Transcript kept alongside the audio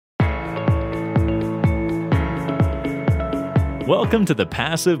Welcome to the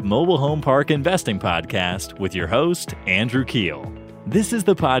Passive Mobile Home Park Investing Podcast with your host, Andrew Keel. This is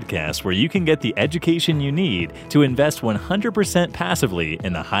the podcast where you can get the education you need to invest 100% passively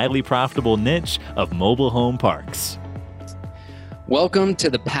in the highly profitable niche of mobile home parks. Welcome to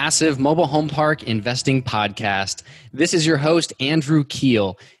the Passive Mobile Home Park Investing Podcast. This is your host, Andrew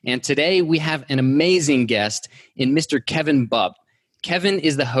Keel, and today we have an amazing guest in Mr. Kevin Bupp. Kevin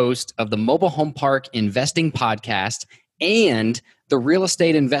is the host of the Mobile Home Park Investing Podcast and the Real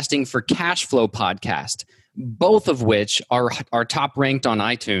Estate Investing for Cash Flow podcast, both of which are top ranked on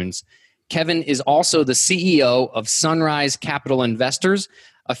iTunes. Kevin is also the CEO of Sunrise Capital Investors,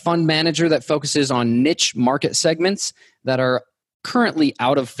 a fund manager that focuses on niche market segments that are currently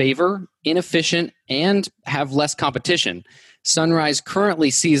out of favor, inefficient, and have less competition. Sunrise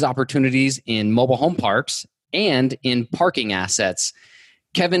currently sees opportunities in mobile home parks and in parking assets.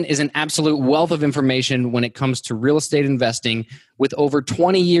 Kevin is an absolute wealth of information when it comes to real estate investing, with over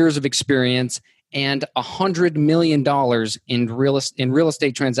 20 years of experience and $100 million in real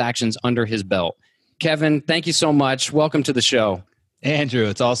estate transactions under his belt. Kevin, thank you so much. Welcome to the show. Andrew,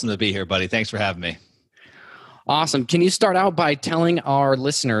 it's awesome to be here, buddy. Thanks for having me. Awesome. Can you start out by telling our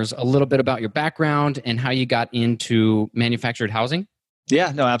listeners a little bit about your background and how you got into manufactured housing?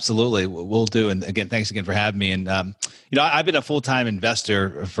 Yeah, no, absolutely. We'll do. And again, thanks again for having me. And, I've been a full-time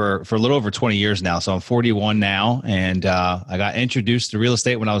investor for a little over 20 years now. So I'm 41 now. And I got introduced to real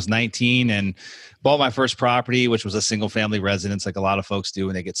estate when I was 19 and bought my first property, which was a single family residence, like a lot of folks do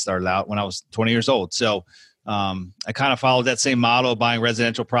when they get started out, when I was 20 years old. So I kind of followed that same model, buying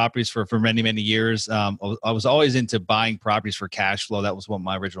residential properties for many, many years. I was always into buying properties for cash flow. That was what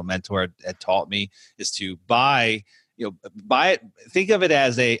my original mentor had taught me, is to buy it. Think of it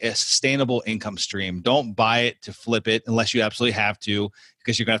as a sustainable income stream. Don't buy it to flip it unless you absolutely have to,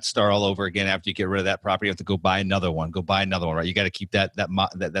 because you're going to have to start all over again after you get rid of that property. You have to go buy another one, right? You got to keep that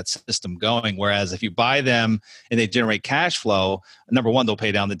system going. Whereas if you buy them and they generate cash flow, number one, they'll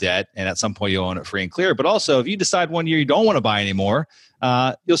pay down the debt, and at some point you'll own it free and clear. But also, if you decide one year you don't want to buy anymore,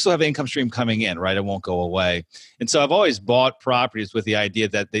 you'll still have an income stream coming in, right? It won't go away. And so I've always bought properties with the idea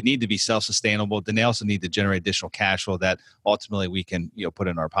that they need to be self-sustainable. Then they also need to generate additional cash flow that ultimately we can, put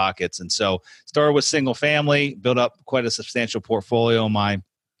in our pockets. And so started with single family, built up quite a substantial portfolio in my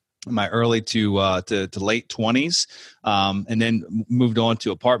early to late 20s, and then moved on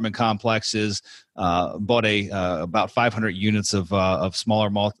to apartment complexes. Bought about 500 units of smaller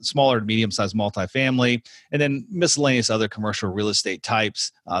to medium-sized multifamily, and then miscellaneous other commercial real estate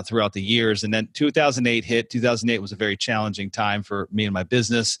types throughout the years. And then 2008 hit. 2008 was a very challenging time for me and my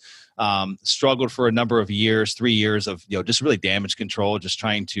business. Struggled for a number of years, 3 years of just really damage control, just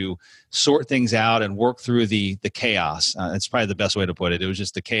trying to sort things out and work through the chaos. It's probably the best way to put it. It was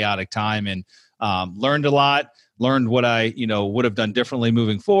just a chaotic time, and learned a lot. Learned what I would have done differently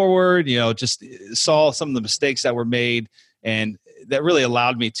moving forward. Just saw some of the mistakes that were made, and that really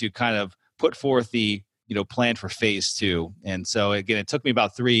allowed me to kind of put forth the plan for phase two. And so again, it took me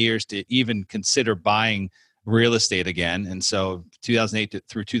about 3 years to even consider buying real estate again. And so 2008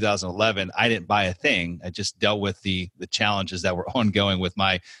 through 2011, I didn't buy a thing. I just dealt with the challenges that were ongoing with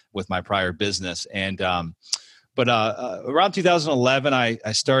my prior business. And But around 2011, I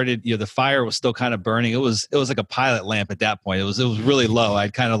started. The fire was still kind of burning. It was like a pilot lamp at that point. It was really low.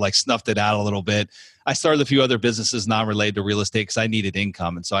 I'd kind of like snuffed it out a little bit. I started a few other businesses non-related to real estate because I needed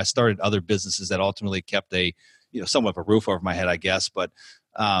income, and so I started other businesses that ultimately kept somewhat of a roof over my head, I guess. But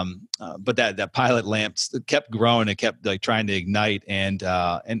that pilot lamp kept growing and kept trying to ignite. And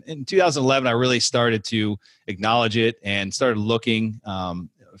in 2011, I really started to acknowledge it and started looking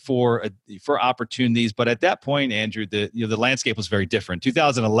for opportunities. But at that point, Andrew, the landscape was very different.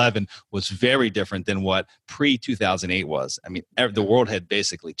 2011 was very different than what pre-2008 was. I mean, the world had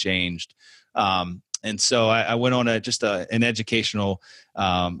basically changed. And so I went on an educational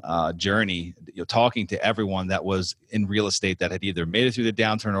journey, talking to everyone that was in real estate that had either made it through the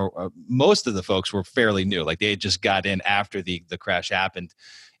downturn, or most of the folks were fairly new, like they had just got in after the crash happened.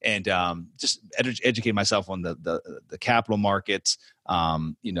 And just educate myself on the capital markets,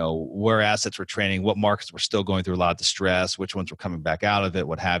 where assets were trading, what markets were still going through a lot of distress, which ones were coming back out of it,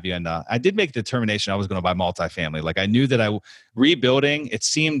 what have you. And I did make the determination I was going to buy multifamily. Like I knew that rebuilding, it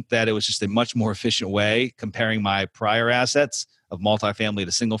seemed that it was just a much more efficient way, comparing my prior assets of multifamily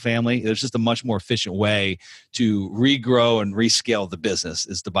to single family. It was just a much more efficient way to regrow and rescale the business,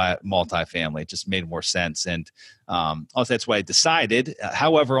 is to buy multifamily. It just made more sense. And also that's why I decided.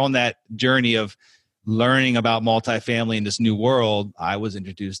 However, on that journey of learning about multifamily in this new world, I was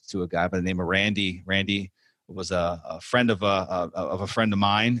introduced to a guy by the name of Randy. Randy was a friend of a friend of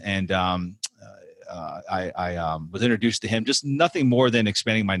mine, and I was introduced to him, just nothing more than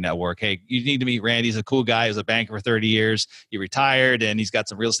expanding my network. Hey, you need to meet Randy. He's a cool guy. He was a banker for 30 years. He retired and he's got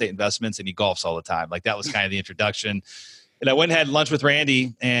some real estate investments and he golfs all the time. Like that was kind of the introduction. And I went and had lunch with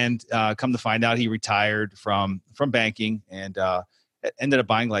Randy and come to find out he retired from banking and ended up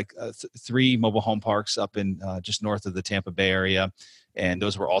buying like 3 mobile home parks up in just north of the Tampa Bay area. And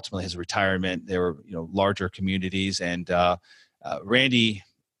those were ultimately his retirement. They were, larger communities. And Randy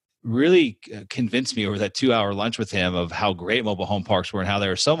really convinced me over that 2-hour lunch with him of how great mobile home parks were and how they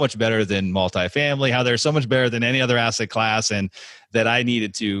were so much better than multifamily, how they're so much better than any other asset class, and that I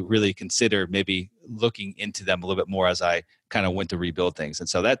needed to really consider maybe looking into them a little bit more as I kind of went to rebuild things. And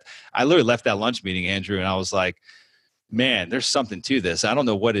so that I literally left that lunch meeting, Andrew, and I was like, man, there's something to this. I don't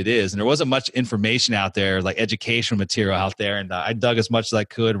know what it is. And there wasn't much information out there, like educational material out there. And I dug as much as I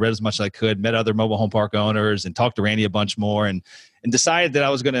could, read as much as I could, met other mobile home park owners and talked to Randy a bunch more and decided that I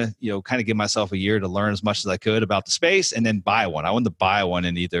was going to, kind of give myself a year to learn as much as I could about the space and then buy one. I wanted to buy one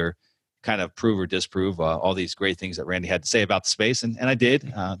and either kind of prove or disprove all these great things that Randy had to say about the space. And I did.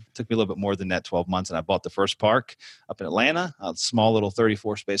 It took me a little bit more than that, 12 months. And I bought the first park up in Atlanta, a small little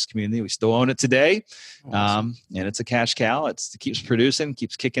 34 space community. We still own it today. Awesome. And it's a cash cow. It keeps producing,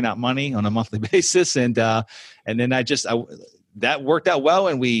 keeps kicking out money on a monthly basis. And then that worked out well.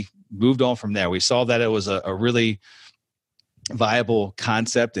 And we moved on from there. We saw that it was a really viable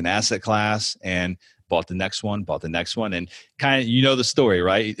concept and asset class and bought the next one, and kind of, the story,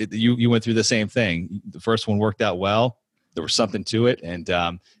 right? You went through the same thing. The first one worked out well. There was something to it, and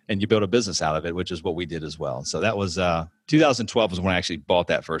you built a business out of it, which is what we did as well. So that was 2012 was when I actually bought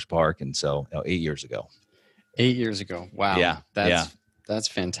that first park, and so 8 years ago. 8 years ago. Wow. Yeah. That's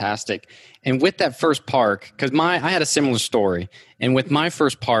fantastic. And with that first park, because I had a similar story, and with my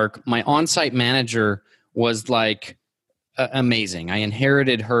first park, my on-site manager was like amazing. I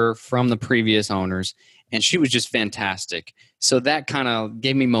inherited her from the previous owners, and she was just fantastic. So that kind of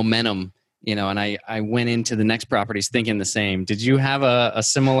gave me momentum, and I went into the next properties thinking the same. Did you have a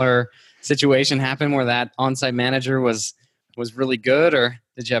similar situation happen where that on-site manager was really good, or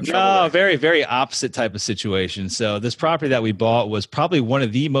did you have trouble? No, very, very opposite type of situation. So this property that we bought was probably one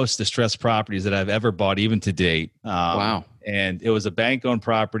of the most distressed properties that I've ever bought, even to date. Wow. And it was a bank-owned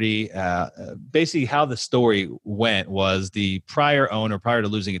property. Basically, how the story went was the prior owner, prior to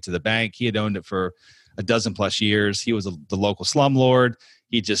losing it to the bank, he had owned it for a dozen plus years. He was the local slumlord.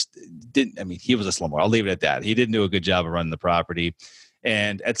 He just didn't, he was a slumlord. I'll leave it at that. He didn't do a good job of running the property.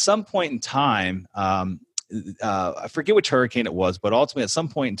 And at some point in time, I forget which hurricane it was, but ultimately at some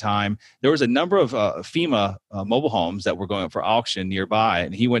point in time, there was a number of FEMA mobile homes that were going up for auction nearby.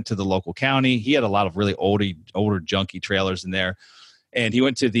 And he went to the local county. He had a lot of really older junky trailers in there. And he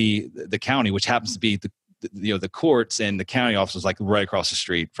went to the county, which happens to be the courts and the county office was like right across the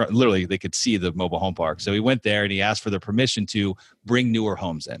street. Literally, they could see the mobile home park. So he went there and he asked for their permission to bring newer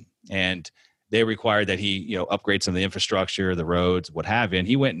homes in. And they required that he, upgrade some of the infrastructure, the roads, what have you. And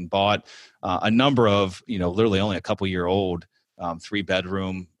he went and bought a number of, literally only a couple year old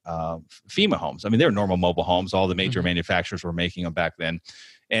 3-bedroom FEMA homes. They were normal mobile homes. All the major manufacturers were making them back then.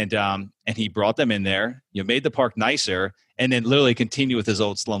 And he brought them in there, made the park nicer, and then literally continued with his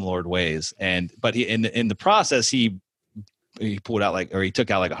old slumlord ways. But he in the process, he pulled out he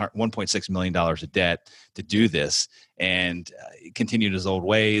took out like $1.6 million of debt to do this, and continued his old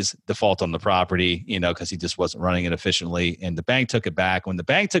ways, default on the property, because he just wasn't running it efficiently. And the bank took it back. When the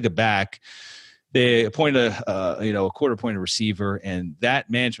bank took it back, they appointed a court-appointed receiver, and that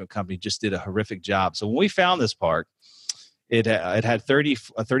management company just did a horrific job. So when we found this park, it had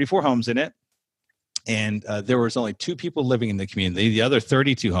 34 homes in it. And there was only 2 people living in the community. The other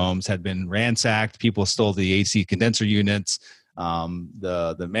 32 homes had been ransacked. People stole the AC condenser units.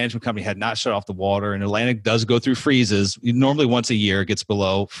 The management company had not shut off the water. And Atlantic does go through freezes. Normally once a year it gets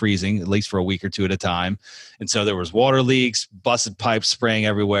below freezing, at least for a week or two at a time. And so there was water leaks, busted pipes spraying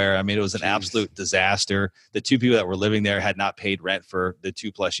everywhere. It was an absolute disaster. The 2 people that were living there had not paid rent for the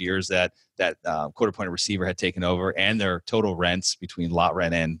 2+ years that court-appointed receiver had taken over. And their total rents between lot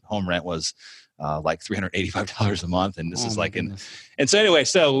rent and home rent was like $385 a month. And this is like, and so anyway,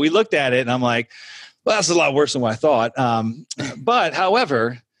 so we looked at it and I'm like, well, that's a lot worse than what I thought. But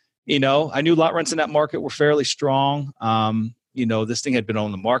however, I knew lot rents in that market were fairly strong. This thing had been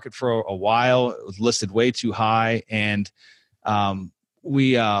on the market for a while. It was listed way too high. And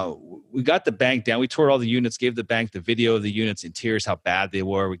we got the bank down. We toured all the units, gave the bank the video of the units, interiors, how bad they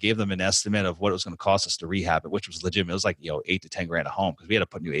were. We gave them an estimate of what it was going to cost us to rehab it, which was legitimate. It was like, $8 to $10 a home because we had to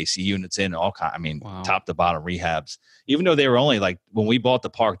put new AC units in, all kind. Wow. Top to bottom rehabs. Even though they were only like, when we bought the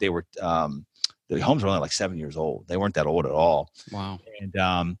park, they were the homes were only like 7 years old. They weren't that old at all. Wow.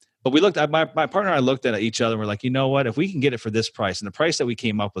 And But we looked at my partner and I looked at each other and we're like, you know what, if we can get it for this price, and the price that we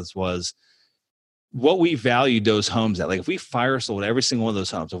came up with was what we valued those homes at. Like if we fire sold every single one of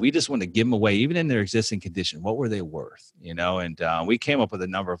those homes, if we just want to give them away, even in their existing condition, what were they worth? And we came up with a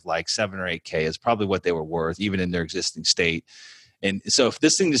number of like 7 or 8K is probably what they were worth, even in their existing state. And so if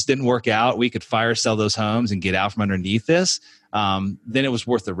this thing just didn't work out, we could fire sell those homes and get out from underneath this. Then it was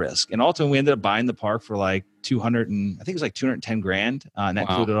worth the risk. And ultimately we ended up buying the park for like 210 grand. And that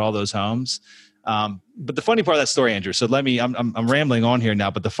included all those homes. But the funny part of that story, Andrew, so I'm rambling on here now,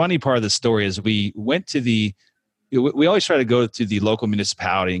 but the funny part of the story is we went to we always try to go to the local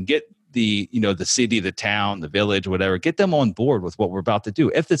municipality and get the city, the town, the village, whatever, get them on board with what we're about to do.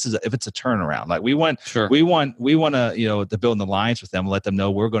 If it's a turnaround, like we want to, to build an alliance with them, let them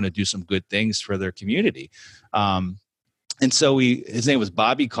know we're going to do some good things for their community. And so his name was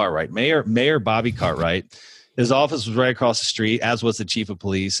Bobby Cartwright, Mayor Bobby Cartwright. His office was right across the street, as was the chief of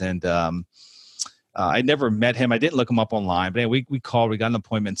police. And, I never met him. I didn't look him up online, but anyway, we called, we got an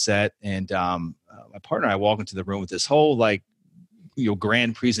appointment set, and my partner and I walk into the room with this whole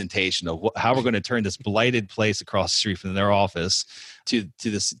grand presentation of how we're going to turn this blighted place across the street from their office to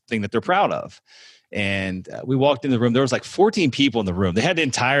this thing that they're proud of. And we walked in the room. There was like 14 people in the room. They had the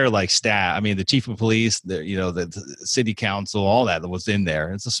entire staff. I mean, the chief of police, the city council, all that was in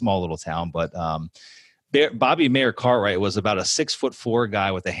there. It's a small little town, but Bobby Mayor Cartwright was about a 6'4"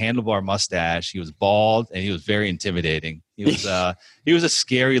 guy with a handlebar mustache. He was bald and he was very intimidating. He was a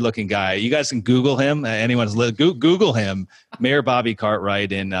scary looking guy. You guys can Google him. Anyone's Google him, Mayor Bobby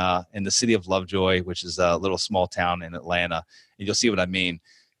Cartwright in the city of Lovejoy, which is a little small town in Atlanta, and you'll see what I mean.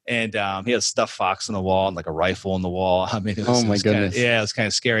 And he had a stuffed fox on the wall and like a rifle on the wall. I mean, oh my goodness. It was kind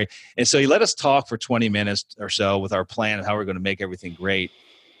of scary. And so he let us talk for 20 minutes or so with our plan of how we're going to make everything great.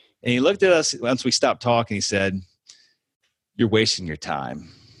 And he looked at us once we stopped talking. He said, "You're wasting your time.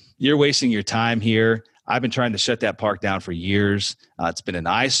 You're wasting your time here. I've been trying to shut that park down for years. It's been an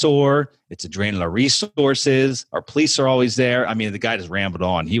eyesore. It's a drain on our resources. Our police are always there." I mean, the guy just rambled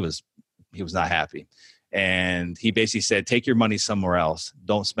on. He was not happy. And he basically said, "Take your money somewhere else.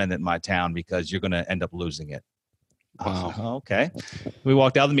 Don't spend it in my town because you're going to end up losing it." Wow. Like, oh, okay. We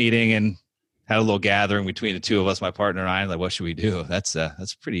walked out of the meeting and had a little gathering between the two of us, my partner and I. Like, what should we do? That's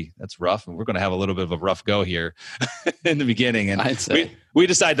rough. And we're going to have a little bit of a rough go here in the beginning. And we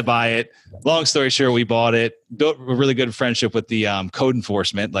decided to buy it. Long story short, we bought it, built a really good friendship with the code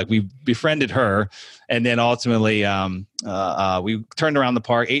enforcement. Like, we befriended her. And then ultimately we turned around the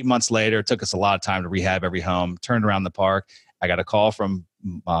park 8 months later. It took us a lot of time to rehab every home, turned around the park. I got a call from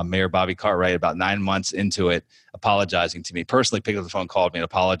Mayor Bobby Cartwright about 9 months into it, apologizing to me. Personally picked up the phone, called me, and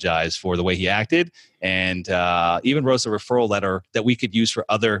apologized for the way he acted, and even wrote a referral letter that we could use for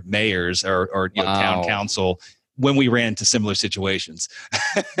other mayors or town council when we ran into similar situations.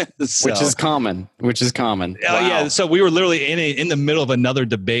 Which is common. Wow. Yeah. So we were literally in the middle of another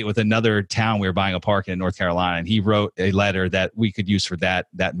debate with another town. We were buying a park in North Carolina, and he wrote a letter that we could use for that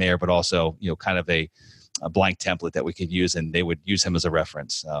mayor, but also kind of a blank template that we could use, and they would use him as a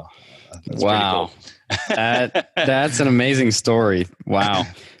reference. So that's wow. Pretty cool. That's an amazing story. Wow.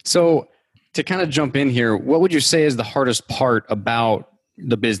 So to kind of jump in here, what would you say is the hardest part about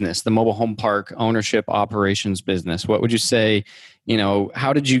the business, the mobile home park ownership operations business? What would you say,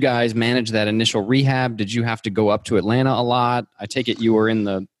 how did you guys manage that initial rehab? Did you have to go up to Atlanta a lot? I take it you were in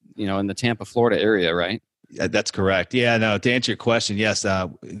the Tampa, Florida area, right? That's correct. Yeah, no, to answer your question, yes,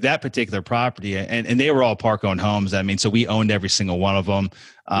 that particular property, and they were all park-owned homes. I mean, so we owned every single one of them,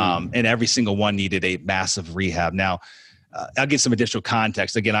 and every single one needed a massive rehab. Now, I'll give some additional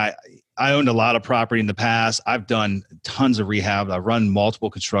context. Again, I owned a lot of property in the past. I've done tons of rehab. I've run multiple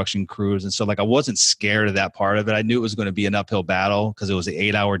construction crews. And so I wasn't scared of that part of it. I knew it was going to be an uphill battle because it was an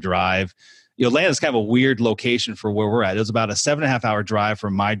 8-hour drive. Atlanta's kind of a weird location for where we're at. It was about a 7.5-hour drive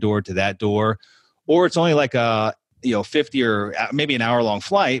from my door to that door. Or it's only like a 50 or maybe an hour-long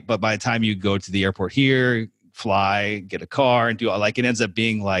flight, but by the time you go to the airport here, fly, get a car, and do it ends up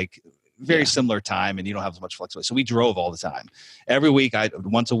being like very similar time, and you don't have as much flexibility. So we drove all the time. Every week,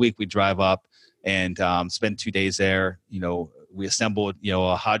 once a week, we'd drive up and spend 2 days there. We assembled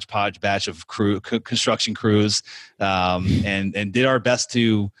a hodgepodge batch of construction crews, and did our best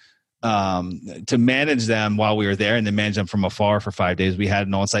to manage them while we were there, and then manage them from afar for 5 days. We had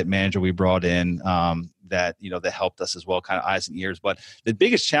an on-site manager we brought in that helped us as well, kind of eyes and ears. But the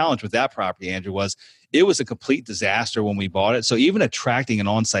biggest challenge with that property, Andrew, was it was a complete disaster when we bought it. So even attracting an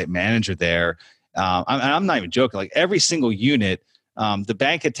on-site manager there, I'm not even joking, like every single unit, the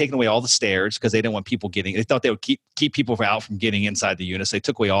bank had taken away all the stairs because they didn't want people they thought they would keep people out from getting inside the units. They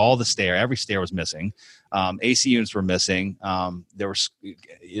took away all the stair. Every stair was missing. AC units were missing.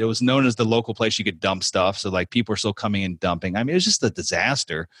 It was known as the local place you could dump stuff. So like people are still coming and dumping. I mean, it was just a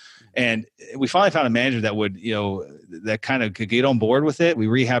disaster. And we finally found a manager that would, that kind of could get on board with it. We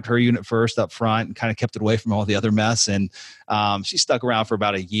rehabbed her unit first up front and kind of kept it away from all the other mess. And she stuck around for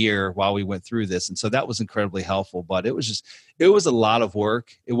about a year while we went through this. And so that was incredibly helpful, but it was a lot of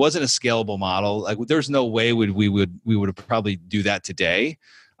work. It wasn't a scalable model. Like there's no way we would probably do that today.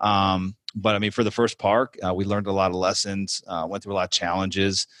 But I mean, for the first park, we learned a lot of lessons, went through a lot of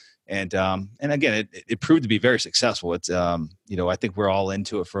challenges. And again, it proved to be very successful. It's, I think we're all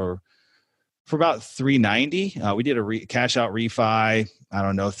into it for about $390. We did a cash out refi,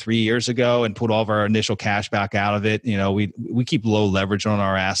 3 years ago, and put all of our initial cash back out of it. We keep low leverage on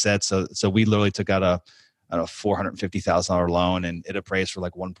our assets. So we literally took out a $450,000 loan, and it appraised for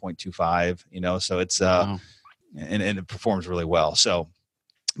like 1.25, so it's, wow. and it performs really well. So,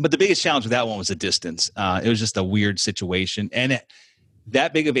 but the biggest challenge with that one was the distance. It was just a weird situation. And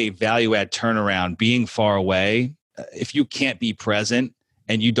that big of a value add turnaround, being far away, if you can't be present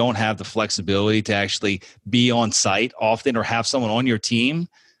and you don't have the flexibility to actually be on site often or have someone on your team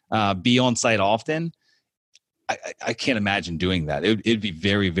be on site often, I can't imagine doing that. It'd be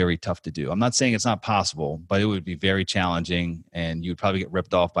very, very tough to do. I'm not saying it's not possible, but it would be very challenging, and you'd probably get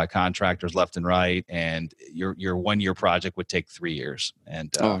ripped off by contractors left and right, and your 1 year project would take 3 years. And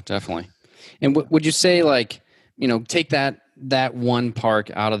definitely. And would you say, like, take that one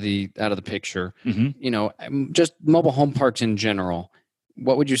park out of the picture, mm-hmm. Just mobile home parks in general,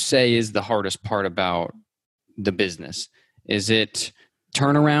 what would you say is the hardest part about the business? Is it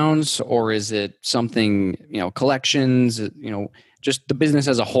turnarounds, or is it something, collections, just the business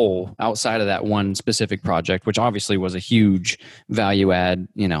as a whole outside of that one specific project, which obviously was a huge value add,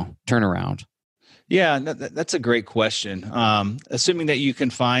 turnaround? Yeah, that's a great question. Assuming that you can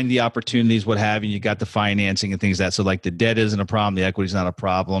find the opportunities, what have you got the financing and things like that. So like the debt isn't a problem, the equity is not a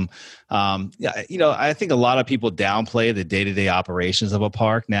problem. I think a lot of people downplay the day-to-day operations of a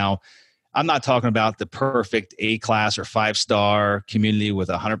park. Now, I'm not talking about the perfect A-class or 5-star community with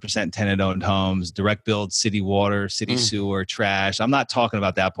 100% tenant-owned homes, direct build, city water, city sewer, trash. I'm not talking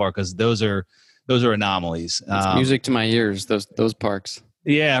about that part, because those are anomalies. It's music to my ears, those parks.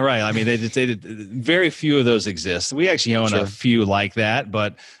 Yeah, right. I mean, they very few of those exist. We actually own a few like that,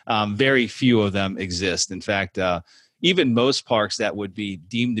 but very few of them exist. In fact, even most parks that would be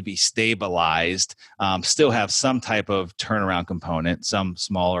deemed to be stabilized still have some type of turnaround component, some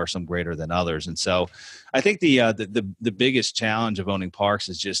smaller, some greater than others. And so I think the biggest challenge of owning parks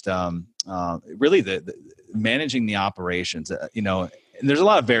is just really the managing the operations, and there's a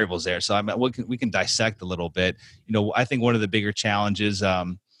lot of variables there. So we can dissect a little bit. I think one of the bigger challenges,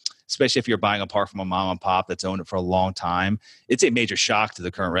 especially if you're buying a park from a mom and pop that's owned it for a long time, it's a major shock to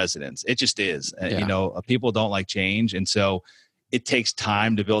the current residents. It just is. Yeah. People don't like change. And so it takes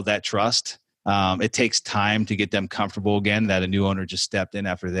time to build that trust. It takes time to get them comfortable again that a new owner just stepped in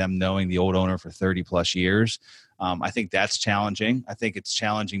after them knowing the old owner for 30 plus years. I think that's challenging. I think it's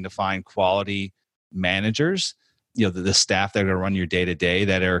challenging to find quality managers, the staff that are going to run your day to day,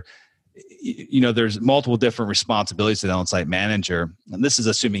 that are, there's multiple different responsibilities to the on-site manager. And this is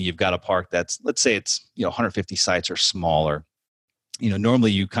assuming you've got a park that's, let's say it's, 150 sites or smaller.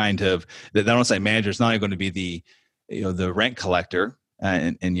 Normally you kind of, that on-site manager is not only going to be the rent collector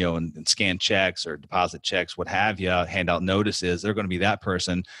and scan checks or deposit checks, what have you, hand out notices. They're going to be that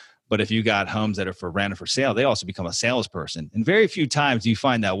person. But if you got homes that are for rent or for sale, they also become a salesperson. And very few times do you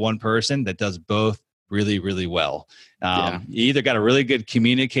find that one person that does both really, really well. You either got a really good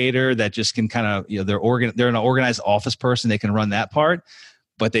communicator that just can kind of, they're an organized office person, they can run that part,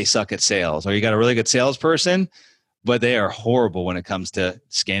 but they suck at sales. Or you got a really good salesperson, but they are horrible when it comes to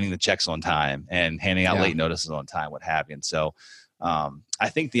scanning the checks on time and handing out late notices on time, what have you. And so I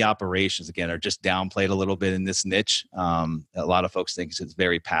think the operations, again, are just downplayed a little bit in this niche. A lot of folks think it's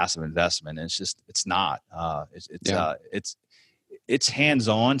very passive investment, and it's not. It's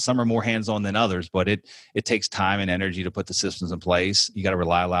hands-on. Some are more hands-on than others, but it takes time and energy to put the systems in place. You got to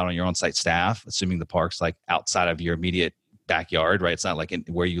rely a lot on your on-site staff, assuming the park's like outside of your immediate backyard, right? It's not like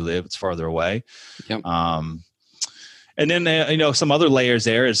where you live; it's farther away. Yep. And then some other layers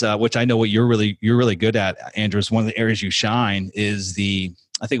there is which I know what you're really good at, Andrew. Is one of the areas you shine is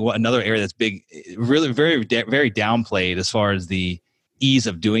I think another area that's big, really very very downplayed as far as the ease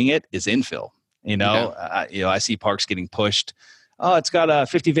of doing it is infill. I see parks getting pushed. Oh, it's got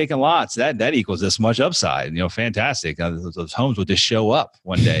 50 vacant lots. That equals this much upside. Fantastic. Those homes would just show up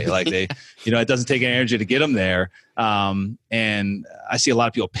one day. Like it doesn't take any energy to get them there. And I see a lot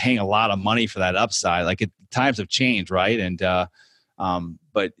of people paying a lot of money for that upside. Like times have changed, right? And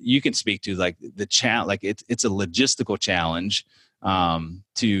But you can speak to like the challenge, like it's a logistical challenge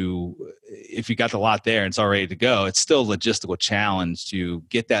to, if you got the lot there and it's all ready to go, it's still a logistical challenge to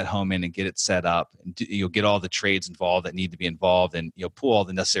get that home in and get it set up, and you'll get all the trades involved that need to be involved, and you'll pull all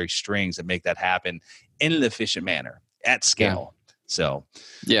the necessary strings and make that happen in an efficient manner at scale. Yeah. So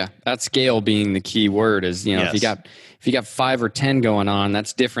yeah, at scale being the key word is, yes. if you got 5 or 10 going on,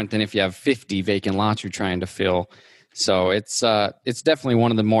 that's different than if you have 50 vacant lots you're trying to fill. So it's definitely one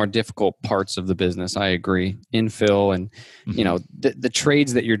of the more difficult parts of the business. I agree. Infill and, the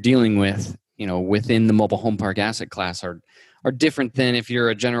trades that you're dealing with, within the mobile home park asset class are different than if you're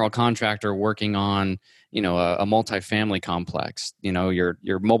a general contractor working on, a multifamily complex.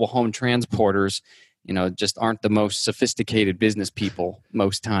 Your mobile home transporters, just aren't the most sophisticated business people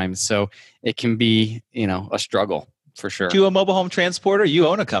most times. So it can be, a struggle. For sure. You a mobile home transporter? You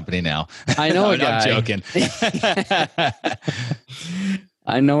own a company now. I know a guy. I'm joking.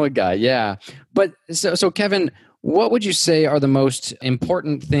 I know a guy. Yeah. But so Kevin, what would you say are the most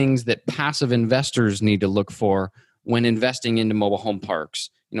important things that passive investors need to look for when investing into mobile home parks?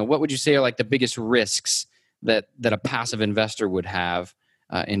 What would you say are like the biggest risks that a passive investor would have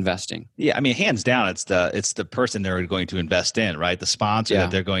investing? Yeah, I mean, hands down, it's the person they're going to invest in, right? The sponsor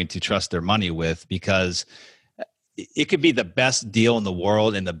that they're going to trust their money with, because it could be the best deal in the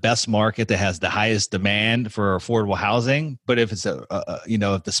world in the best market that has the highest demand for affordable housing. But if it's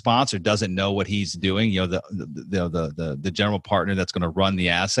if the sponsor doesn't know what he's doing, the general partner that's going to run the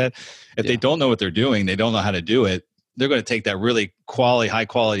asset, if they don't know what they're doing, they don't know how to do it, they're going to take that really high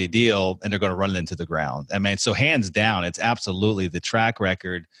quality deal and they're going to run it into the ground. I mean, so hands down, it's absolutely the track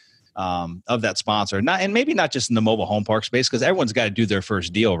record of that sponsor, and maybe not just in the mobile home park space, because everyone's got to do their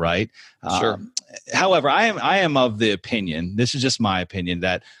first deal, right? Sure. However, I am of the opinion, this is just my opinion,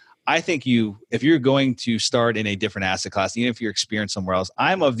 that I think if you're going to start in a different asset class, even if you're experienced somewhere else,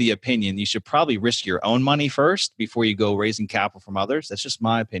 I'm of the opinion you should probably risk your own money first before you go raising capital from others. That's just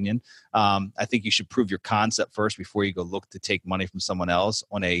my opinion. I think you should prove your concept first before you go look to take money from someone else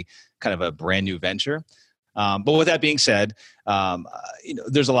on a kind of a brand new venture. But with that being said,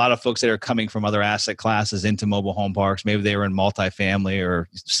 there's a lot of folks that are coming from other asset classes into mobile home parks. Maybe they were in multifamily or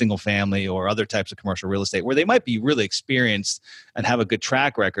single family or other types of commercial real estate where they might be really experienced and have a good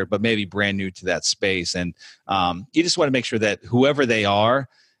track record, but maybe brand new to that space. And you just want to make sure that whoever they are,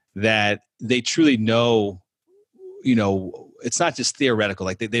 that they truly know, it's not just theoretical.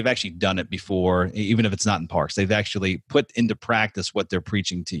 Like they've actually done it before, even if it's not in parks. They've actually put into practice what they're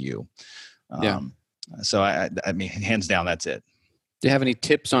preaching to you. So I mean, hands down, that's it. Do you have any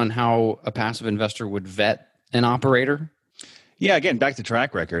tips on how a passive investor would vet an operator? Yeah, again, back to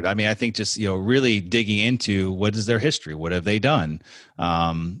track record. I mean, I think just, really digging into what is their history? What have they done?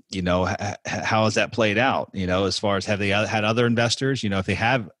 How has that played out? As far as have they had other investors? If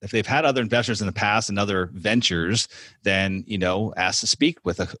they've had other investors in the past and other ventures, then, ask to speak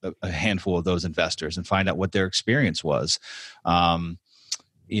with a handful of those investors and find out what their experience was.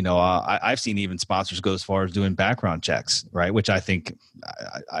 I've seen even sponsors go as far as doing background checks, right? Which I think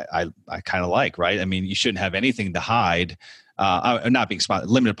I kind of like, right? I mean, you shouldn't have anything to hide. Not being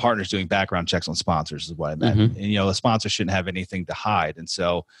limited partners doing background checks on sponsors is what I meant. Mm-hmm. And, a sponsor shouldn't have anything to hide. And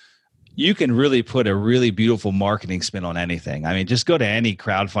so you can really put a really beautiful marketing spin on anything. I mean, just go to any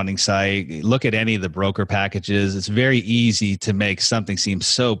crowdfunding site, look at any of the broker packages. It's very easy to make something seem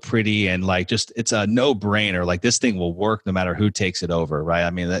so pretty and it's a no-brainer. Like this thing will work no matter who takes it over, right?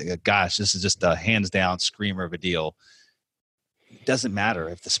 I mean, gosh, this is just a hands down screamer of a deal. It doesn't matter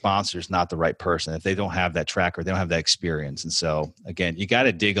if the sponsor is not the right person, if they don't have that tracker, they don't have that experience. And so again, you got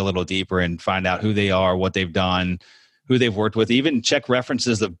to dig a little deeper and find out who they are, what they've done, who they've worked with, even check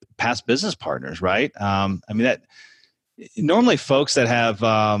references of past business partners, right? I mean, that normally folks that have,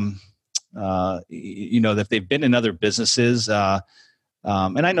 that they've been in other businesses, and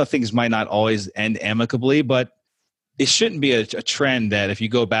I know things might not always end amicably, but it shouldn't be a trend that if you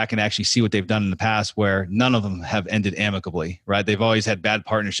go back and actually see what they've done in the past, where none of them have ended amicably, right? They've always had bad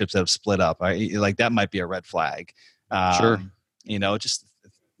partnerships that have split up. Right? Like that might be a red flag. Sure. Just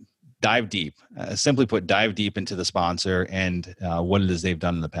dive deep. Simply put, dive deep into the sponsor and what it is they've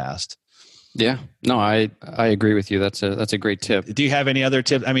done in the past. Yeah, no, I agree with you. That's a great tip. Do you have any other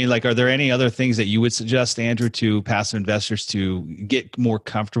tips? I mean, are there any other things that you would suggest, Andrew, to passive investors to get more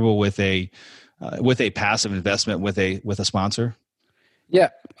comfortable with a passive investment with a sponsor? Yeah,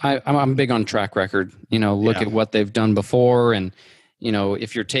 I'm big on track record. Look at what they've done before, and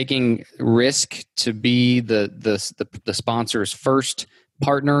if you're taking risk to be the sponsor's first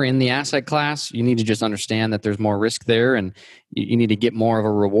partner in the asset class, you need to just understand that there's more risk there, and you need to get more of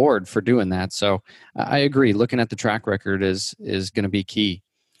a reward for doing that. So I agree. Looking at the track record is going to be key.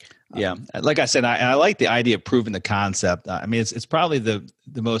 Yeah, like I said, I like the idea of proving the concept. I mean, it's probably the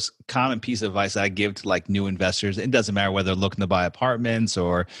most common piece of advice I give to like new investors. It doesn't matter whether they're looking to buy apartments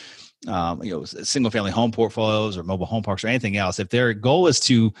or single family home portfolios or mobile home parks or anything else. If their goal is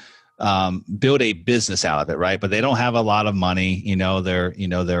to build a business out of it, right? But they don't have a lot of money. Maybe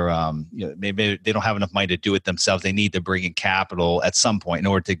they don't have enough money to do it themselves. They need to bring in capital at some point in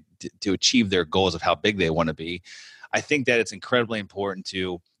order to achieve their goals of how big they want to be. I think that it's incredibly important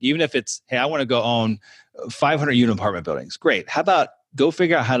to, even if it's, hey, I want to go own 500 unit apartment buildings. Great. How about go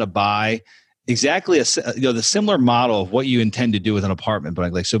figure out how to buy exactly the similar model of what you intend to do with an apartment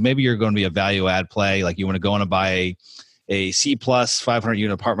building. Like, so maybe you're going to be a value add play. Like you want to go in and buy a C plus 500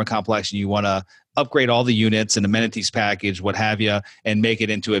 unit apartment complex, and you want to upgrade all the units and amenities package, what have you, and make it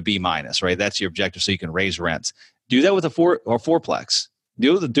into a B minus, right? That's your objective, so you can raise rents. Do that with a fourplex.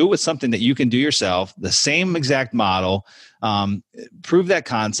 Do it with something that you can do yourself, the same exact model, prove that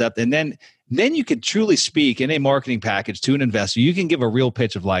concept, and then you can truly speak in a marketing package to an investor. You can give a real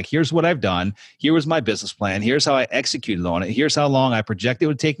pitch of like, here's what I've done. Here was my business plan. Here's how I executed on it. Here's how long I projected it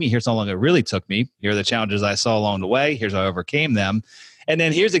would take me. Here's how long it really took me. Here are the challenges I saw along the way. Here's how I overcame them. And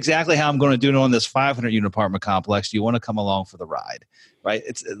then here's exactly how I'm going to do it on this 500 unit apartment complex. Do you want to come along for the ride? Right?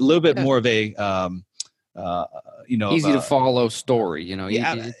 It's a little bit more of a easy to follow story.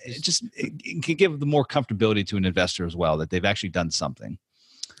 It can give the more comfortability to an investor as well that they've actually done something.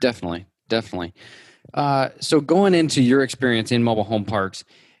 Definitely. So going into your experience in mobile home parks,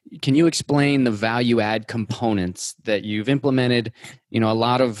 can you explain the value add components that you've implemented? A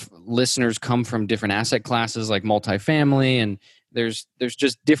lot of listeners come from different asset classes like multifamily, and there's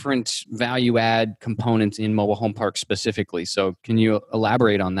just different value add components in mobile home parks specifically. So can you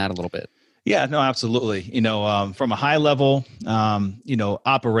elaborate on that a little bit? Yeah, no, absolutely. From a high level,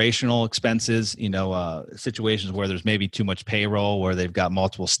 operational expenses, situations where there's maybe too much payroll, where they've got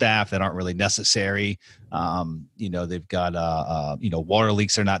multiple staff that aren't really necessary. They've got, water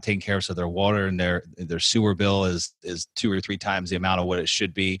leaks they're not taking care of. So their water and their sewer bill is 2 or 3 times the amount of what it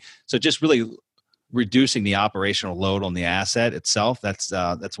should be. So just really reducing the operational load on the asset itself. That's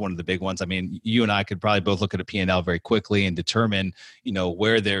one of the big ones. I mean, you and I could probably both look at a P&L very quickly and determine,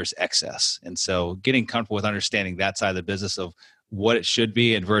 where there's excess. And so getting comfortable with understanding that side of the business of what it should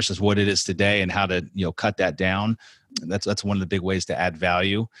be and versus what it is today and how to, cut that down. That's one of the big ways to add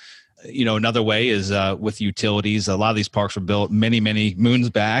value. Another way is with utilities. A lot of these parks were built many, many moons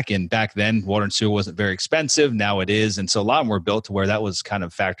back. And back then, water and sewer wasn't very expensive. Now it is. And so a lot of them were built to where that was kind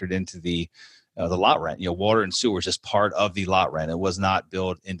of factored into the lot rent. Water and sewer is just part of the lot rent. It was not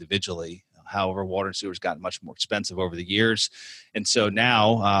billed individually. However, water and sewer has gotten much more expensive over the years. And so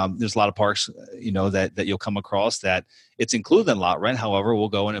now there's a lot of parks, that you'll come across that it's included in lot rent. However, we'll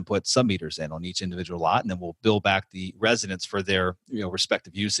go in and put sub-meters in on each individual lot, and then we'll bill back the residents for their,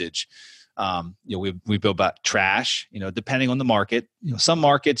 respective usage. We bill back trash, depending on the market. Some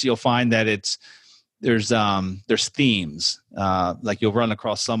markets you'll find that there's themes. Like you'll run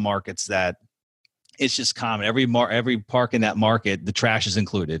across some markets that it's just common. Every park in that market, the trash is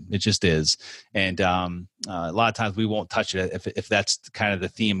included. It just is. And a lot of times we won't touch it if that's kind of the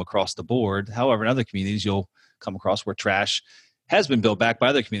theme across the board. However, in other communities, you'll come across where trash has been built back by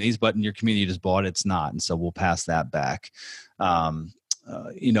other communities, but in your community you just bought, it's not. And so we'll pass that back.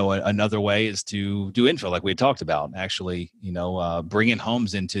 Another way is to do infill, like we had talked about, actually, bringing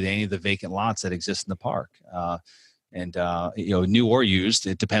homes into any of the vacant lots that exist in the park. New or used,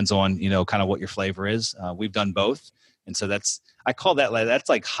 it depends on, kind of what your flavor is. We've done both. And so I call that's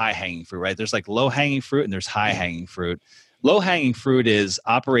like high hanging fruit, right? There's like low hanging fruit and there's high hanging fruit. Low hanging fruit is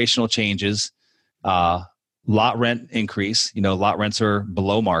operational changes, lot rent increase. Lot rents are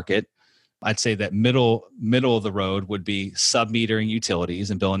below market. I'd say that middle of the road would be sub-metering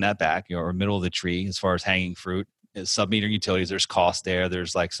utilities and billing that back, or middle of the tree as far as hanging fruit. Sub-metering utilities, there's cost there.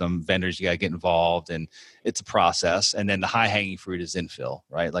 There's like some vendors you got to get involved, and it's a process. And then the high-hanging fruit is infill,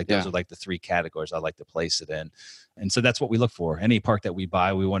 right? Like those are like the 3 categories I like to place it in. And so that's what we look for. Any park that we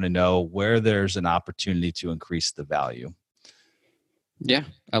buy, we want to know where there's an opportunity to increase the value. Yeah,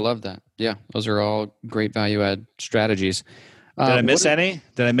 I love that. Yeah, those are all great value-add strategies. Did I miss any?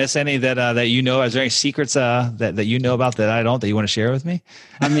 Did I miss any that Is there any secrets that you know about that I don't, that you want to share with me?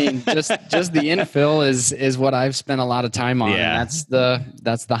 I mean, just the infill is what I've spent a lot of time on. Yeah. And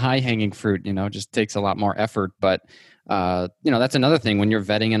that's the high hanging fruit. Just takes a lot more effort. But that's another thing when you're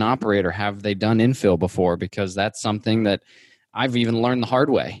vetting an operator. Have they done infill before? Because that's something that I've even learned the hard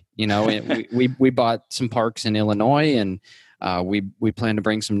way. We bought some parks in Illinois, and We plan to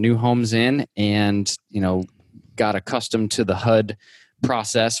bring some new homes in, and got accustomed to the HUD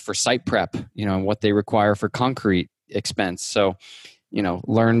process for site prep, and what they require for concrete expense. So,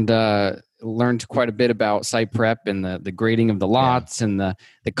 learned quite a bit about site prep and the grading of the lots and the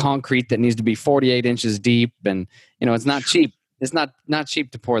concrete that needs to be 48 inches deep. And, it's not cheap. It's not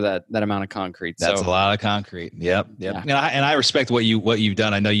cheap to pour that amount of concrete. That's a lot of concrete. Yep. Yeah. And I respect what you've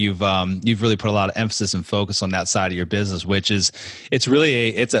done. I know you've really put a lot of emphasis and focus on that side of your business, which is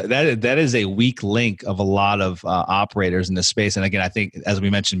that is a weak link of a lot of operators in this space. And again, I think as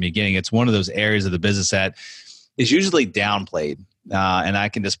we mentioned in the beginning, it's one of those areas of the business that is usually downplayed. And I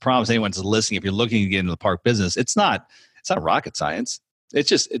can just promise anyone who's listening, if you're looking to get into the park business, it's not rocket science. It's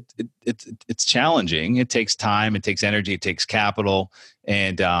just it's challenging. It takes time, it takes energy, it takes capital,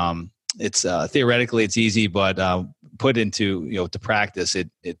 and it's theoretically it's easy, but put into to practice,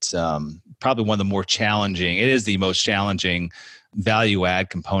 it's probably one of the more challenging. It is the most challenging value add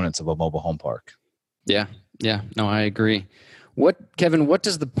components of a mobile home park. Yeah. No, I agree. Kevin, what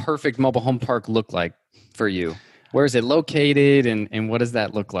does the perfect mobile home park look like for you? Where is it located, and what does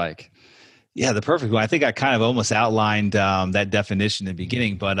that look like? Yeah, the perfect one. I think I kind of almost outlined that definition in the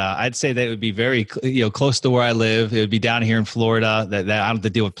beginning, but I'd say that it would be very close to where I live. It would be down here in Florida. That I don't have to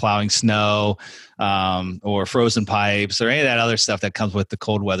deal with plowing snow or frozen pipes or any of that other stuff that comes with the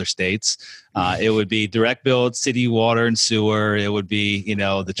cold weather states. It would be direct billed city water and sewer. It would be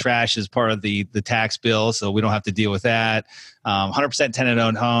the trash is part of the tax bill, so we don't have to deal with that. 100%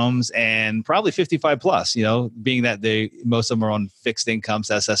 tenant-owned homes, and probably 55 plus, being that most of them are on fixed incomes,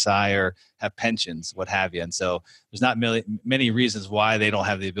 SSI, or have pensions, what have you. And so there's not many reasons why they don't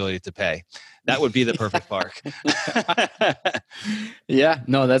have the ability to pay. That would be the perfect park. Yeah,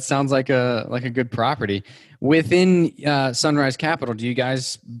 no, that sounds like a good property. Within Sunrise Capital, do you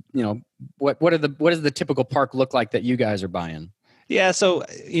guys, what does the typical park look like that you guys are buying? Yeah, so,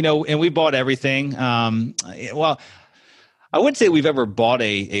 and we bought everything. Well, I wouldn't say we've ever bought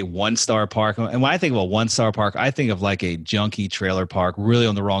a one-star park. And when I think of a one-star park, I think of like a junky trailer park, really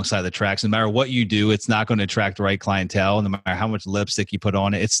on the wrong side of the tracks. No matter what you do, it's not going to attract the right clientele. No matter how much lipstick you put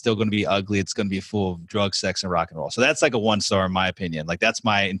on it, it's still going to be ugly. It's going to be full of drugs, sex, and rock and roll. So that's like a one-star in my opinion. Like that's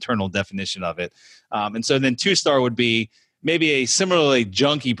my internal definition of it. And so then two-star would be maybe a similarly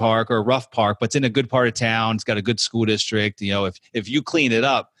junky park or rough park, but it's in a good part of town. It's got a good school district. If you clean it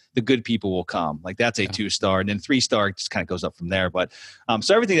up, the good people will come. Like that's a 2-star, and then 3-star just kind of goes up from there. But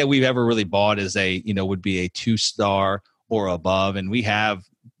so everything that we've ever really bought is would be a 2-star or above. And we have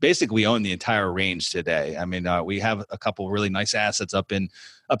basically own the entire range today. I mean, we have a couple really nice assets up in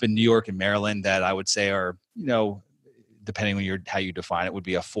New York and Maryland that I would say are, depending on how you define it, would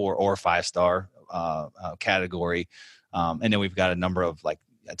be a 4 or 5-star category. And then we've got a number of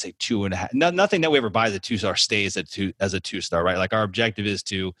I'd say 2.5. Nothing that we ever buy as a 2-star stays as a 2-star, right? Like our objective is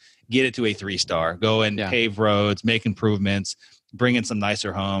to get it to a 3-star, go and pave roads, make improvements, bring in some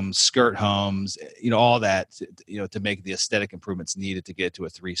nicer homes, skirt homes, all that, to make the aesthetic improvements needed to get to a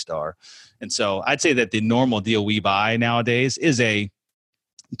 3-star. And so I'd say that the normal deal we buy nowadays is a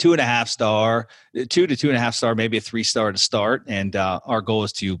 2.5-star, 2 to 2.5-star, maybe a 3-star to start. And our goal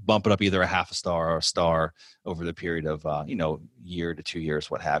is to bump it up either a 0.5 star or a star over the period of, year to 2 years,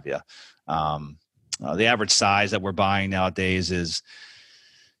 what have you. The average size that we're buying nowadays is,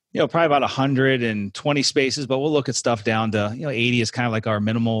 probably about 120 spaces, but we'll look at stuff down to, 80 is kind of like our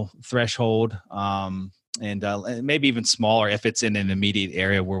minimal threshold. And maybe even smaller if it's in an immediate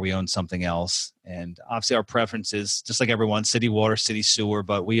area where we own something else. And obviously our preference is just like everyone, city water, city sewer,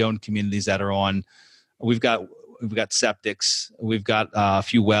 but we own communities that are on, we've got septics, we've got a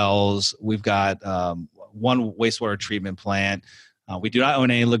few wells, we've got one wastewater treatment plant. We do not own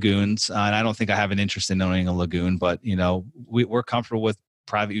any lagoons, and I don't think I have an interest in owning a lagoon, but we're comfortable with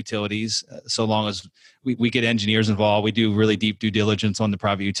private utilities so long as we get engineers involved. We do really deep due diligence on the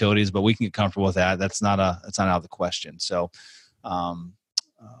private utilities, but we can get comfortable with that. That's not out of the question. So I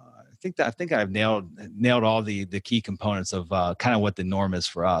think I've nailed all the key components of kind of what the norm is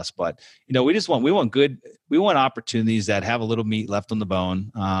for us. But we want opportunities that have a little meat left on the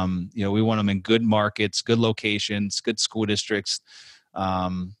bone. We want them in good markets, good locations, good school districts.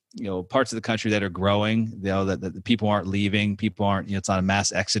 Parts of the country that are growing, that the people aren't leaving, people aren't, it's not a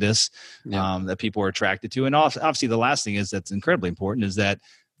mass exodus that people are attracted to. And obviously the last thing that's incredibly important is that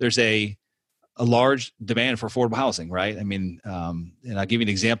there's a large demand for affordable housing, right? I mean, and I'll give you an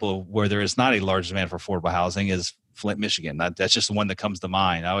example of where there is not a large demand for affordable housing is Flint, Michigan. That's just the one that comes to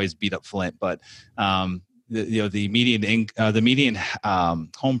mind. I always beat up Flint, but the median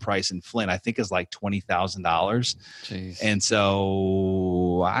home price in Flint, I think, is like $20,000. And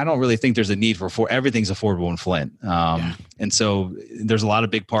so I don't really think there's a need for everything's affordable in Flint. And so there's a lot of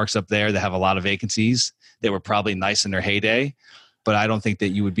big parks up there that have a lot of vacancies. They were probably nice in their heyday, but I don't think that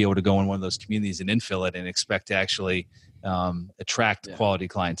you would be able to go in one of those communities and infill it and expect to actually attract quality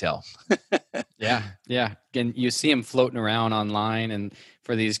clientele. Yeah. And you see them floating around online and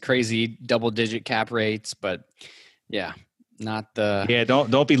for these crazy double-digit cap rates, but not the. Yeah,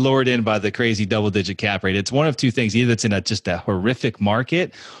 don't be lured in by the crazy double-digit cap rate. It's one of two things: either it's in just a horrific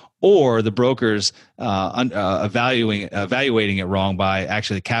market, or the brokers evaluating it wrong by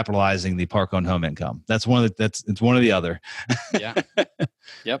actually capitalizing the park-owned home income. It's one of the other. Yeah.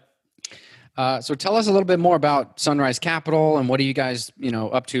 Yep. So tell us a little bit more about Sunrise Capital and what are you guys,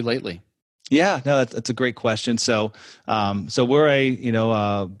 up to lately? Yeah, no, that's a great question. So we're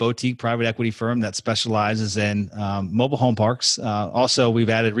a boutique private equity firm that specializes in mobile home parks. Also, we've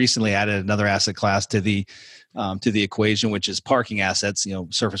recently added another asset class to the equation, which is parking assets.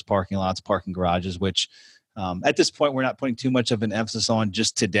 Surface parking lots, parking garages. Which at this point we're not putting too much of an emphasis on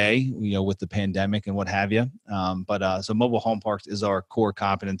just today. With the pandemic and what have you. So mobile home parks is our core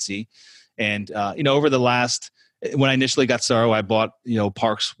competency, and over the last. When I initially got started, I bought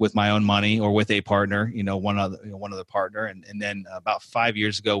parks with my own money or with a partner, one other partner, and then about 5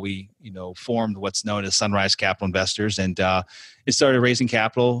 years ago we formed what's known as Sunrise Capital Investors, and it started raising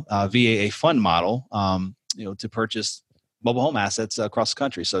capital via a fund model, to purchase mobile home assets across the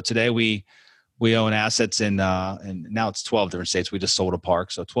country. So today we own assets in and now it's 12 different states. We just sold a park,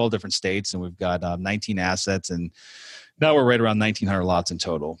 so 12 different states, and we've got 19 assets, and now we're right around 1,900 lots in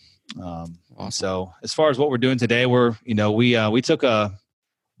total. Awesome. So as far as what we're doing today, we've been a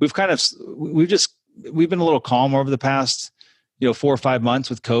little calm over the past 4 or 5 months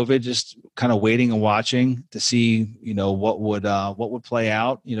with COVID, just kind of waiting and watching to see what would play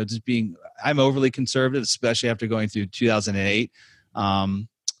out. I'm overly conservative, especially after going through 2008.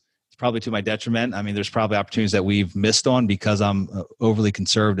 It's probably to my detriment. I mean, there's probably opportunities that we've missed on because I'm overly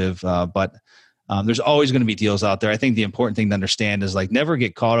conservative, but there's always going to be deals out there. I think the important thing to understand is never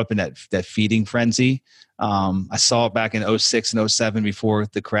get caught up in that feeding frenzy. I saw it back in 2006 and 2007 before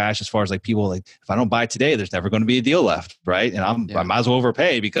the crash, as far as people if I don't buy today, there's never going to be a deal left. Right. And I might as well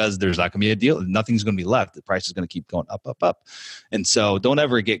overpay because there's not going to be a deal. Nothing's going to be left. The price is going to keep going up, up, up. And so don't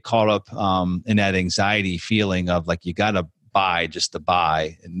ever get caught up in that anxiety feeling of you got to buy just to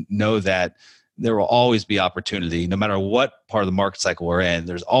buy, and know that there will always be opportunity. No matter what part of the market cycle we're in,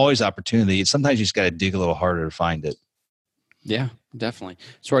 there's always opportunity. Sometimes you just got to dig a little harder to find it. Yeah, definitely.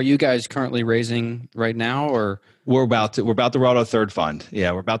 So are you guys currently raising right now, or? We're about to roll our third fund.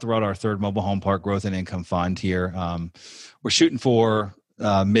 Yeah, we're about to roll our third mobile home park growth and income fund here. We're shooting for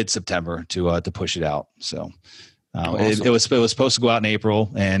mid-September to push it out. So awesome. It was supposed to go out in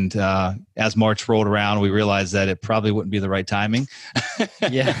April, and as March rolled around, we realized that it probably wouldn't be the right timing.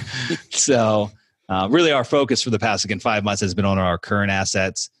 Yeah. So really our focus for the past, 5 months has been on our current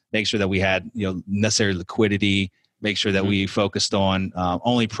assets, make sure that we had necessary liquidity, make sure that we focused on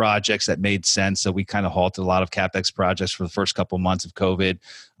only projects that made sense. So we kind of halted a lot of CapEx projects for the first couple of months of COVID.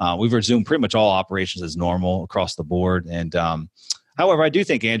 We've resumed pretty much all operations as normal across the board. And however, I do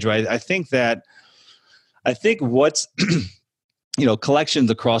think, Andrew, I think what's,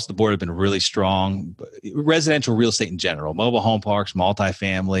 collections across the board have been really strong. Residential real estate in general, mobile home parks,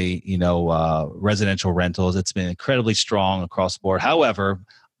 multifamily, residential rentals, it's been incredibly strong across the board. However,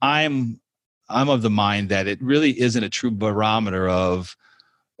 I'm of the mind that it really isn't a true barometer of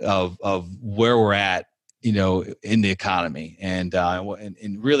where we're at, in the economy. And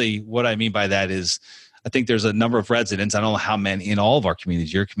really what I mean by that is, I think there's a number of residents, I don't know how many in all of our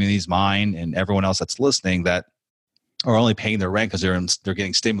communities, your communities, mine, and everyone else that's listening, that are only paying their rent because they're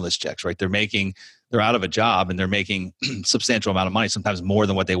getting stimulus checks, right? They're out of a job and they're making substantial amount of money, sometimes more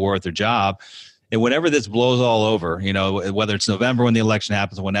than what they were at their job. And whenever this blows all over, whether it's November when the election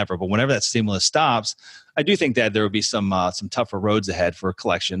happens or whenever, but whenever that stimulus stops, I do think that there will be some tougher roads ahead for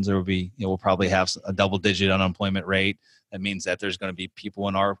collections. There will be, we'll probably have a double-digit unemployment rate. That means that there's going to be people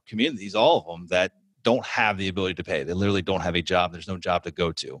in our communities, all of them, that don't have the ability to pay. They literally don't have a job. There's no job to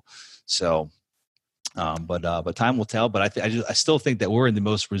go to. So, but time will tell. But I still think that we're in the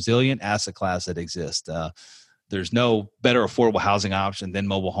most resilient asset class that exists. There's no better affordable housing option than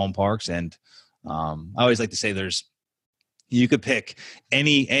mobile home parks. And I always like to say you could pick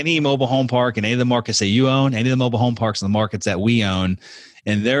any mobile home park in any of the markets that you own, any of the mobile home parks in the markets that we own,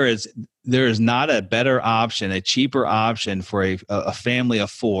 and there is not a better option, a cheaper option for a family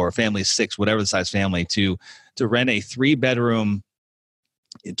of 4, a family of 6, whatever the size family, to rent a 3-bedroom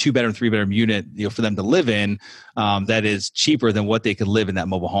 2-bedroom, 3-bedroom unit, for them to live in, that is cheaper than what they could live in that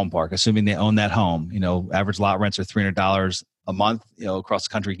mobile home park, assuming they own that home. Average lot rents are $300 a month, across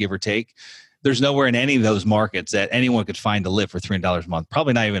the country, give or take. There's nowhere in any of those markets that anyone could find to live for $300 a month.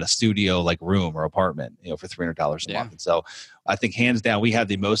 Probably not even a studio like room or apartment, for $300 a month. And so I think hands down, we have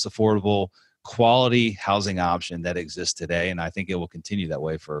the most affordable quality housing option that exists today. And I think it will continue that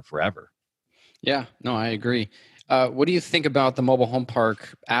way for forever. Yeah, no, I agree. What do you think about the mobile home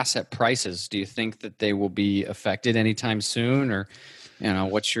park asset prices? Do you think that they will be affected anytime soon, or,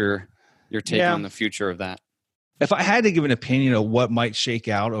 what's your take on the future of that? If I had to give an opinion of what might shake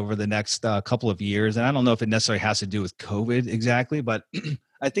out over the next couple of years, and I don't know if it necessarily has to do with COVID exactly, but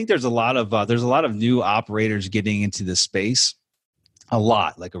I think there's a lot of new operators getting into this space,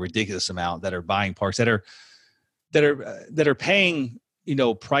 like a ridiculous amount, that are buying parks that are paying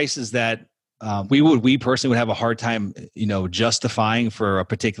prices that we personally would have a hard time justifying for a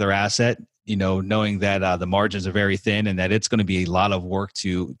particular asset. Knowing that the margins are very thin and that it's going to be a lot of work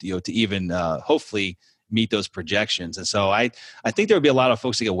to even hopefully meet those projections. And so I think there will be a lot of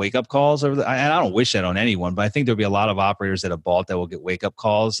folks that get wake up calls and I don't wish that on anyone, but I think there'll be a lot of operators that have bought that will get wake up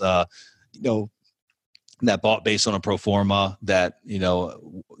calls, that bought based on a pro forma that,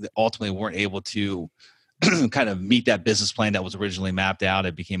 ultimately weren't able to kind of meet that business plan that was originally mapped out.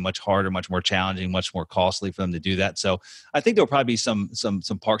 It became much harder, much more challenging, much more costly for them to do that. So I think there'll probably be some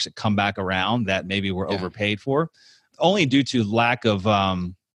parks that come back around that maybe were overpaid for, only due to lack of,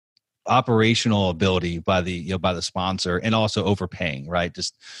 operational ability by the sponsor, and also overpaying, right?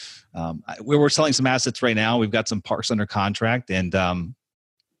 Just we're selling some assets right now. We've got some parks under contract, and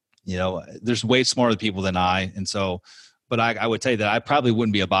there's way smarter people than I, and so, but I would tell you that I probably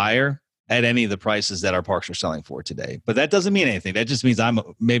wouldn't be a buyer at any of the prices that our parks are selling for today. But that doesn't mean anything. That just means I'm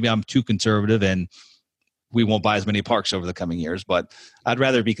too conservative, and we won't buy as many parks over the coming years. But I'd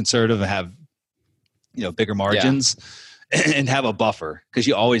rather be conservative and have bigger margins. Yeah. And have a buffer, because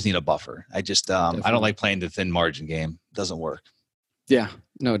you always need a buffer. I just I don't like playing the thin margin game. It doesn't work. Yeah,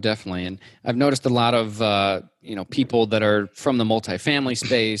 no, definitely. And I've noticed a lot of people that are from the multifamily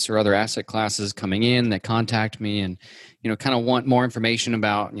space or other asset classes coming in that contact me and kind of want more information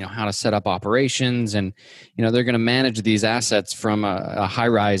about how to set up operations, and they're going to manage these assets from a high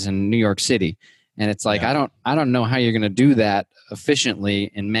rise in New York City. And it's like, I don't know how you're going to do that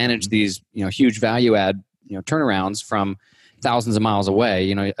efficiently and manage these huge value add turnarounds from thousands of miles away.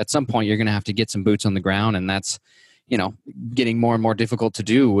 At some point you're going to have to get some boots on the ground, and that's getting more and more difficult to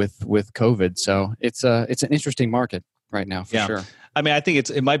do with COVID. So it's an interesting market right now for sure. I mean, I think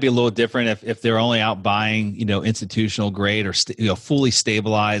it might be a little different if they're only out buying institutional grade or fully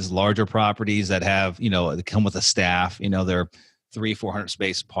stabilized larger properties that have they come with a staff. They're 300-400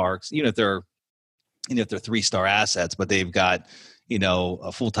 space parks. If they're 3-star assets, but they've got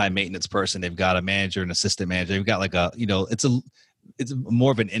a full-time maintenance person, they've got a manager, an assistant manager, they've got like it's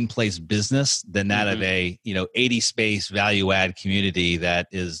more of an in-place business than that of a 80 space value add community that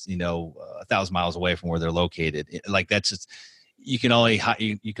is 1,000 miles away from where they're located. Like that's just you can only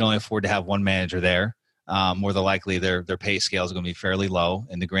afford to have one manager there. More than likely their pay scale is going to be fairly low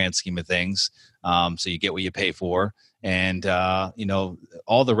in the grand scheme of things. So you get what you pay for, and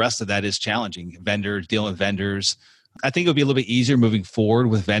all the rest of that is challenging. Dealing with vendors. I think it'll be a little bit easier moving forward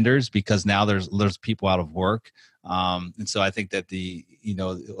with vendors because now there's people out of work. And so I think that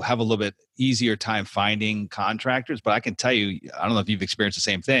have a little bit easier time finding contractors, but I can tell you, I don't know if you've experienced the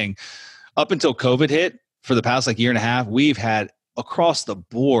same thing. Up until COVID hit, for the past year and a half, we've had across the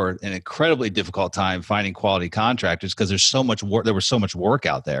board an incredibly difficult time finding quality contractors because there's so much work. There was so much work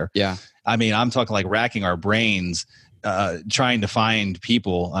out there. Yeah. I mean, I'm talking like racking our brains, trying to find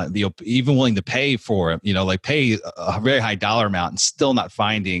people, even willing to pay for it, pay a very high dollar amount and still not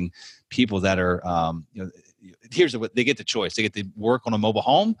finding people that are, here's what they get the choice. They get to work on a mobile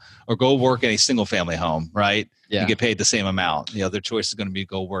home or go work in a single family home, right? Yeah. You get paid the same amount. Their choice is going to be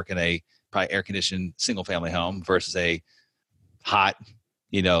go work in a probably air conditioned single family home versus a hot,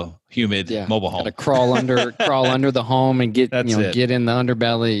 humid mobile home. Gotta crawl under the home and get get in the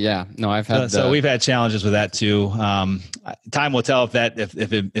underbelly. Yeah, no, I've had. So we've had challenges with that too. Time will tell if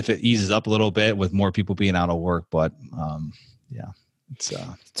it eases up a little bit with more people being out of work. But yeah.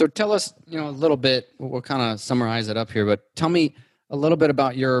 So tell us, a little bit. We'll kind of summarize it up here, but tell me a little bit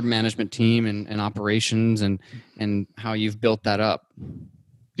about your management team and operations and how you've built that up.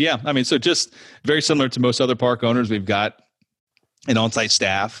 Yeah, I mean, so just very similar to most other park owners, we've got an on-site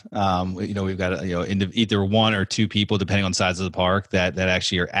staff. We've got either one or two people, depending on the size of the park, that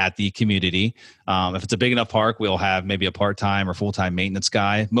actually are at the community. If it's a big enough park, we'll have maybe a part-time or full-time maintenance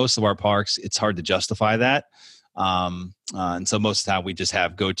guy. Most of our parks, it's hard to justify that. And so most of the time we just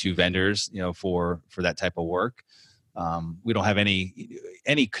have go-to vendors, for that type of work. We don't have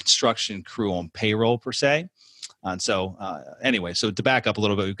any construction crew on payroll per se. And so anyway, so to back up a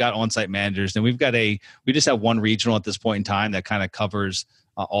little bit, we've got on-site managers, and we just have one regional at this point in time that kind of covers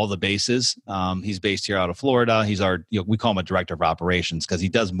all the bases. He's based here out of Florida. He's our, we call him a director of operations because he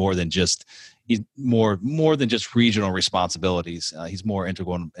does more than just regional responsibilities. He's more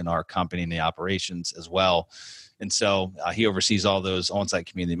integral in our company and the operations as well. And so he oversees all those on-site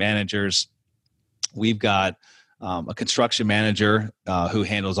community managers. We've got a construction manager who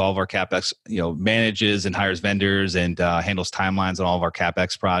handles all of our CapEx, manages and hires vendors and handles timelines on all of our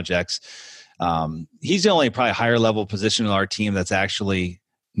CapEx projects. He's the only probably higher level position in our team that's actually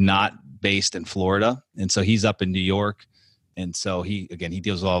not based in Florida. And so he's up in New York. And so he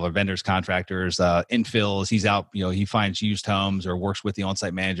deals with all of our vendors, contractors, infills. He's out, he finds used homes or works with the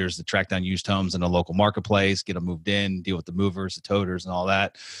on-site managers to track down used homes in the local marketplace, get them moved in, deal with the movers, the toters, and all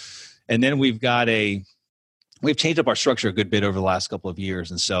that. And then we've changed up our structure a good bit over the last couple of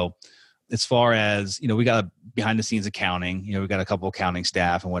years. And so as far as, we got a behind the scenes accounting, we've got a couple of accounting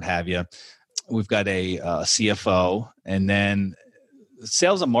staff and what have you. We've got a CFO, and then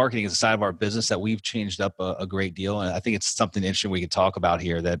sales and marketing is a side of our business that we've changed up a great deal. And I think it's something interesting we could talk about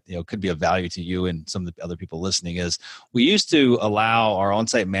here that, could be of value to you and some of the other people listening. Is we used to allow our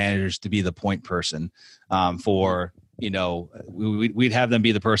on-site managers to be the point person we'd have them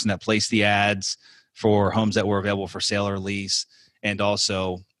be the person that placed the ads for homes that were available for sale or lease, and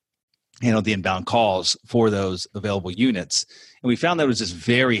also the inbound calls for those available units. And we found that it was just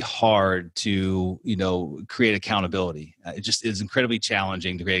very hard to, create accountability. It just is incredibly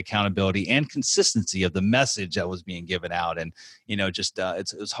challenging to create accountability and consistency of the message that was being given out. And,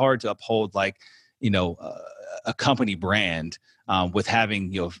 it was hard to uphold a company brand with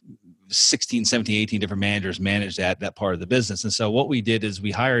having, 16, 17, 18 different managers manage that part of the business. And so what we did is we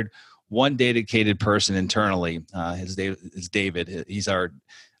hired one dedicated person internally. His name is David.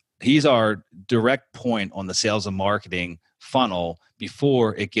 He's our direct point on the sales and marketing funnel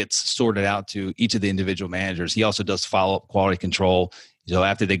before it gets sorted out to each of the individual managers. He also does follow-up quality control.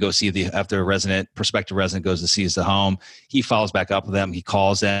 After they go see after a prospective resident goes to see the home, he follows back up with them. He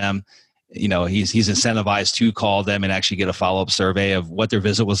calls them. He's incentivized to call them and actually get a follow-up survey of what their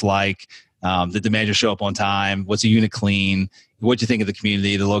visit was like. Did the manager show up on time? What's the unit clean? What'd you think of the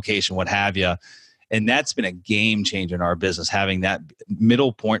community, the location, what have you? And that's been a game changer in our business, having that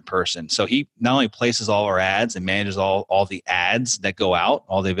middle point person. So he not only places all our ads and manages all the ads that go out,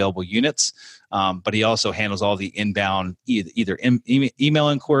 all the available units, but he also handles all the inbound, either email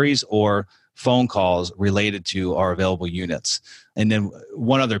inquiries or phone calls related to our available units. And then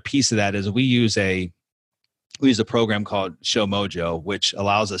one other piece of that is we use a program called Show Mojo, which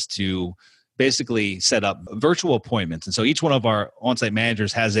allows us to basically set up virtual appointments. And so each one of our on-site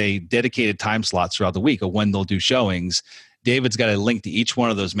managers has a dedicated time slots throughout the week of when they'll do showings. David's got a link to each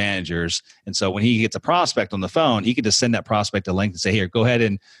one of those managers. And so when he gets a prospect on the phone, he can just send that prospect a link and say, here, go ahead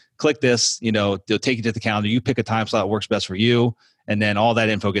and click this. They'll take you to the calendar. You pick a time slot that works best for you. And then all that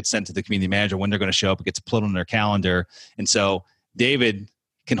info gets sent to the community manager when they're going to show up. It gets put on their calendar. And so David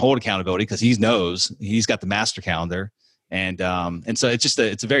can hold accountability because he knows he's got the master calendar. And so it's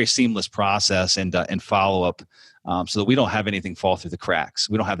a very seamless process and follow up, so that we don't have anything fall through the cracks.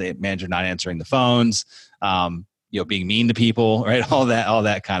 We don't have the manager not answering the phones, being mean to people, right? All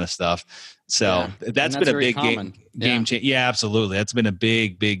that kind of stuff. So that's been a big game changer. Yeah, absolutely. That's been a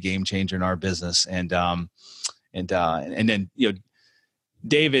big game changer in our business. And then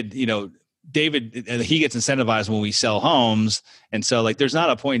David, he gets incentivized when we sell homes. And so there's not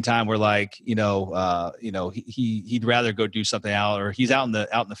a point in time where he'd rather go do something out, or he's out in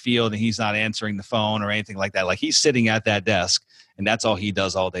the field and he's not answering the phone or anything like that. He's sitting at that desk and that's all he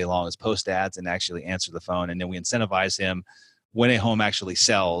does all day long is post ads and actually answer the phone. And then we incentivize him when a home actually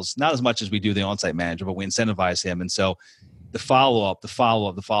sells, not as much as we do the on-site manager, but we incentivize him. And so the follow-up,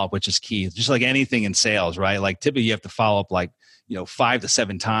 which is key, just like anything in sales, right? Typically you have to follow up 5 to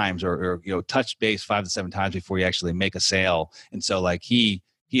 7 times or touch base 5 to 7 times before you actually make a sale. And so he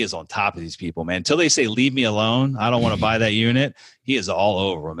is on top of these people, man. Until they say, leave me alone, I don't want to buy that unit, he is all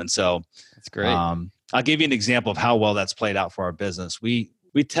over them. And so that's great. I'll give you an example of how well that's played out for our business. We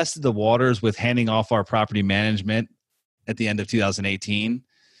tested the waters with handing off our property management at the end of 2018.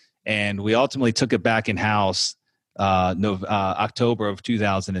 And we ultimately took it back in-house October of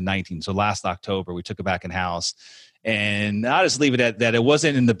 2019. So last October, we took it back in-house. And I'll just leave it at that. It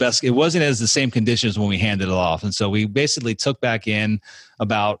wasn't as the same conditions when we handed it off. And so we basically took back in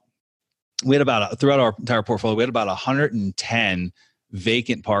throughout our entire portfolio, we had about 110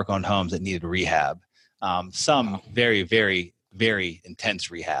 vacant park-owned homes that needed rehab. Some very, very, very intense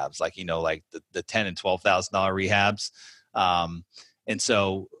rehabs, like, like the $10,000 and $12,000 rehabs. And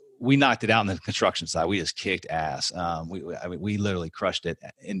so we knocked it out on the construction side. We just kicked ass. We literally crushed it.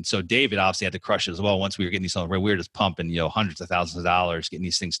 And so David obviously had to crush it as well. Once we were getting these, we were just pumping, hundreds of thousands of dollars, getting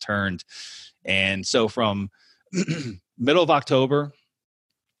these things turned. And so from middle of October,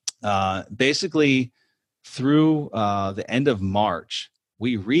 basically through the end of March,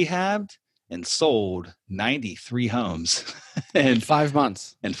 we rehabbed and sold 93 homes in 5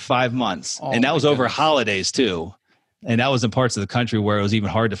 months. In 5 months. Oh, and that was over goodness. Holidays too. And that was in parts of the country where it was even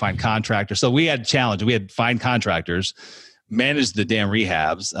hard to find contractors. So we had a challenge. We had to find contractors, manage the damn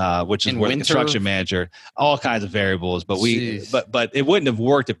rehabs, which is where the construction manager, all kinds of variables. But but it wouldn't have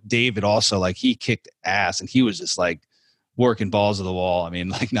worked if David also, he kicked ass and he was just working balls to the wall. I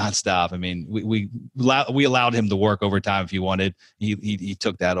mean, nonstop. I mean, we allowed him to work overtime if he wanted. He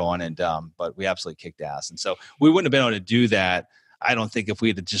took that on, and but we absolutely kicked ass. And so we wouldn't have been able to do that, I don't think, if we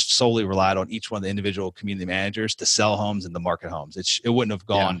had just solely relied on each one of the individual community managers to sell homes and to market homes. It wouldn't have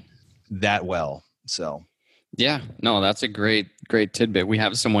gone that well. So, yeah, no, that's a great tidbit. We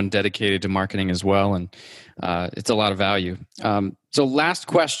have someone dedicated to marketing as well, and it's a lot of value. So last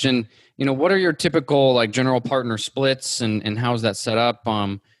question, what are your typical general partner splits, and how is that set up?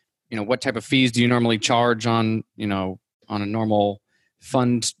 What type of fees do you normally charge on a normal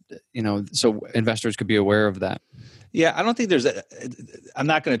fund, so investors could be aware of that? Yeah, I don't think I'm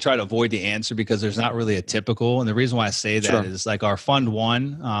not going to try to avoid the answer because there's not really a typical. And the reason why I say that is our fund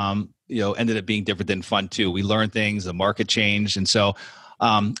one, ended up being different than fund two. We learned things, the market changed. And so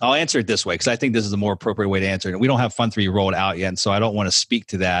I'll answer it this way because I think this is a more appropriate way to answer it. And we don't have fund three rolled out yet. And so I don't want to speak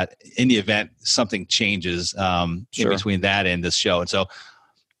to that in the event something changes in between that and this show. And so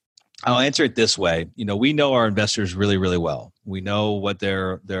I'll answer it this way. We know our investors really, really well. We know what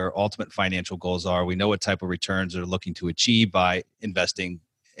their ultimate financial goals are. We know what type of returns they're looking to achieve by investing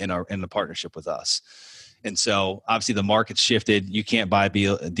in the partnership with us. And so obviously the market's shifted. You can't buy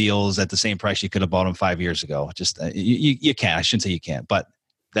deals at the same price you could have bought them 5 years ago. Just you can. I shouldn't say you can't, but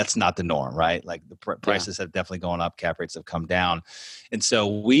that's not the norm, right? The prices have definitely gone up. Cap rates have come down. And so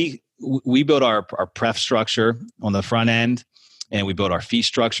we built our pref structure on the front end. And we build our fee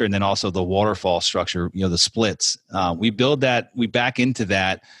structure, and then also the waterfall structure, the splits. We build that, we back into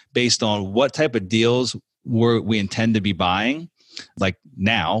that based on what type of deals we intend to be buying. Like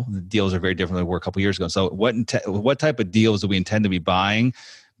now, the deals are very different than they were a couple of years ago. So what type of deals do we intend to be buying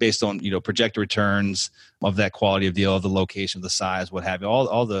based on, projected returns of that quality of deal, the location, the size, what have you,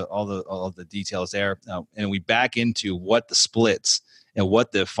 all the details there. And we back into what the splits and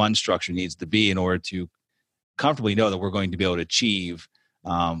what the fund structure needs to be in order to comfortably know that we're going to be able to achieve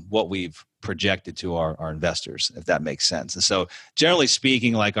what we've projected to our investors, if that makes sense. And so generally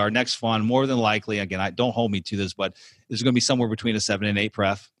speaking, our next fund, more than likely, again, don't hold me to this, but there's going to be somewhere between a 7 and 8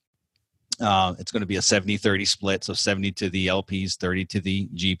 pref. It's going to be a 70-30 split. So 70 to the LPs, 30 to the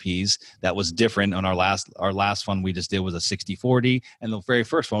GPs. That was different on our last fund we just did was a 60-40. And the very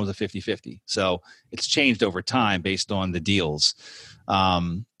first one was a 50-50. So it's changed over time based on the deals.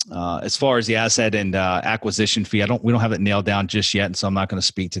 As far as the asset and acquisition fee, we don't have it nailed down just yet, and so I'm not going to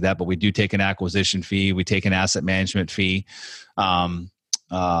speak to that. But we do take an acquisition fee, we take an asset management fee, so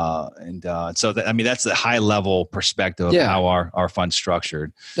that's the high level perspective of how our fund's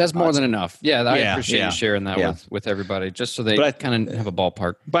structured. That's more than enough. Yeah, I appreciate you sharing that with everybody, just so they kind of have a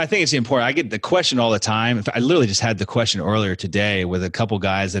ballpark. But I think it's important. I get the question all the time. In fact, I literally just had the question earlier today with a couple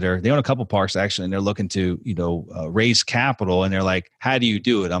guys they own a couple parks actually, and they're looking to raise capital, and they're like, "How do you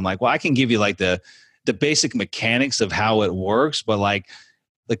do it?" I'm like, "Well, I can give you the basic mechanics of how it works, but like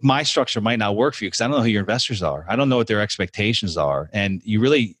my structure might not work for you because I don't know who your investors are. I don't know what their expectations are. And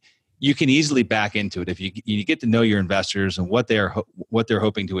you can easily back into it if you get to know your investors and what they're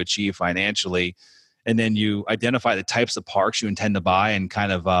hoping to achieve financially. And then you identify the types of parks you intend to buy and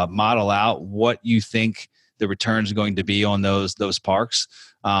kind of model out what you think the returns are going to be on those parks.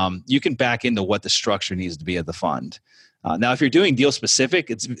 You can back into what the structure needs to be of the fund. Now, if you're doing deal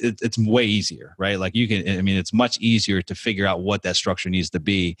specific, it's way easier, right? It's much easier to figure out what that structure needs to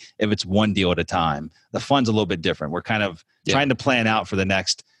be if it's one deal at a time. The fund's a little bit different. We're kind of trying to plan out for the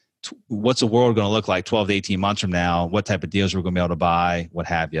next, what's the world going to look like 12 to 18 months from now? What type of deals we're going to be able to buy, what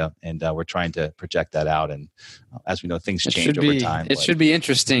have you. And we're trying to project that out. And as we know, things change over time. It should be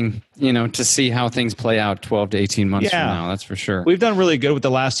interesting, to see how things play out 12 to 18 months from now. That's for sure. We've done really good with the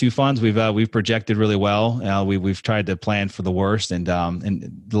last two funds. We've projected really well. We've tried to plan for the worst. And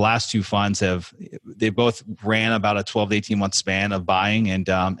the last two funds they both ran about a 12 to 18 month span of buying, and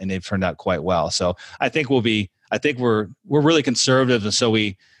they've turned out quite well. So I think we're really conservative. And so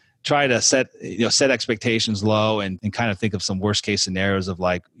we try to set expectations low and kind of think of some worst case scenarios of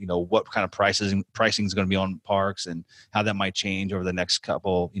like, what kind of pricing is going to be on parks and how that might change over the next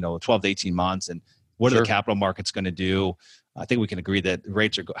couple, 12 to 18 months. And what are the capital markets going to do? I think we can agree that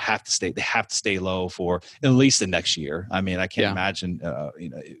rates have to stay low for at least the next year. I mean, I can't imagine,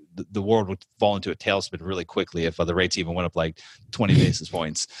 the world would fall into a tailspin really quickly if the rates even went up like 20 basis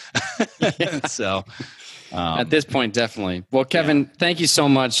points. So at this point, definitely. Well, Kevin, thank you so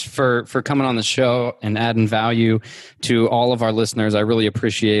much for coming on the show and adding value to all of our listeners. I really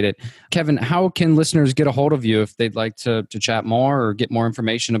appreciate it. Kevin, how can listeners get a hold of you if they'd like to chat more or get more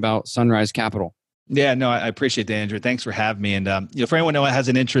information about Sunrise Capital? Yeah, no, I appreciate that, Andrew. Thanks for having me. And for anyone who has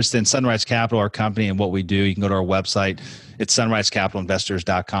an interest in Sunrise Capital, our company, and what we do, you can go to our website. It's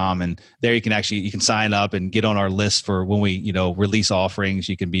sunrisecapitalinvestors.com, and there you can sign up and get on our list for when we release offerings.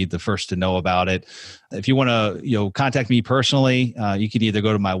 You can be the first to know about it. If you want to contact me personally, you can either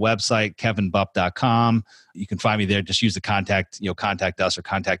go to my website, kevinbupp.com. You can find me there. Just use the contact us or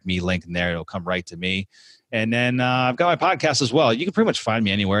contact me link in there. It'll come right to me. And then I've got my podcast as well. You can pretty much find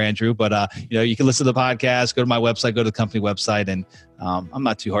me anywhere, Andrew. But you can listen to the podcast, go to my website, go to the company website, and I'm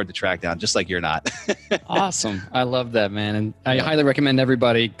not too hard to track down, just like you're not. Awesome. I love that, man. And I highly recommend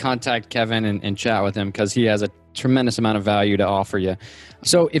everybody contact Kevin and chat with him because he has a tremendous amount of value to offer you.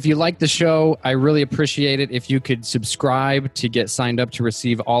 So if you like the show, I really appreciate it if you could subscribe to get signed up to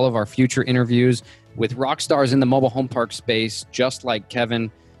receive all of our future interviews with rock stars in the mobile home park space, just like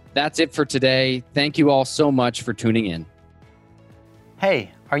Kevin. That's it for today. Thank you all so much for tuning in.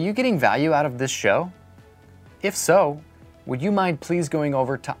 Hey, are you getting value out of this show? If so, would you mind please going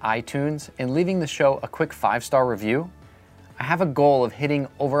over to iTunes and leaving the show a quick 5-star review? I have a goal of hitting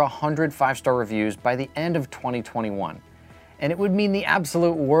over 100 5-star reviews by the end of 2021, and it would mean the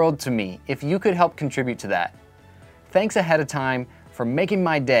absolute world to me if you could help contribute to that. Thanks ahead of time for making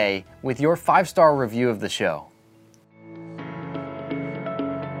my day with your 5-star review of the show.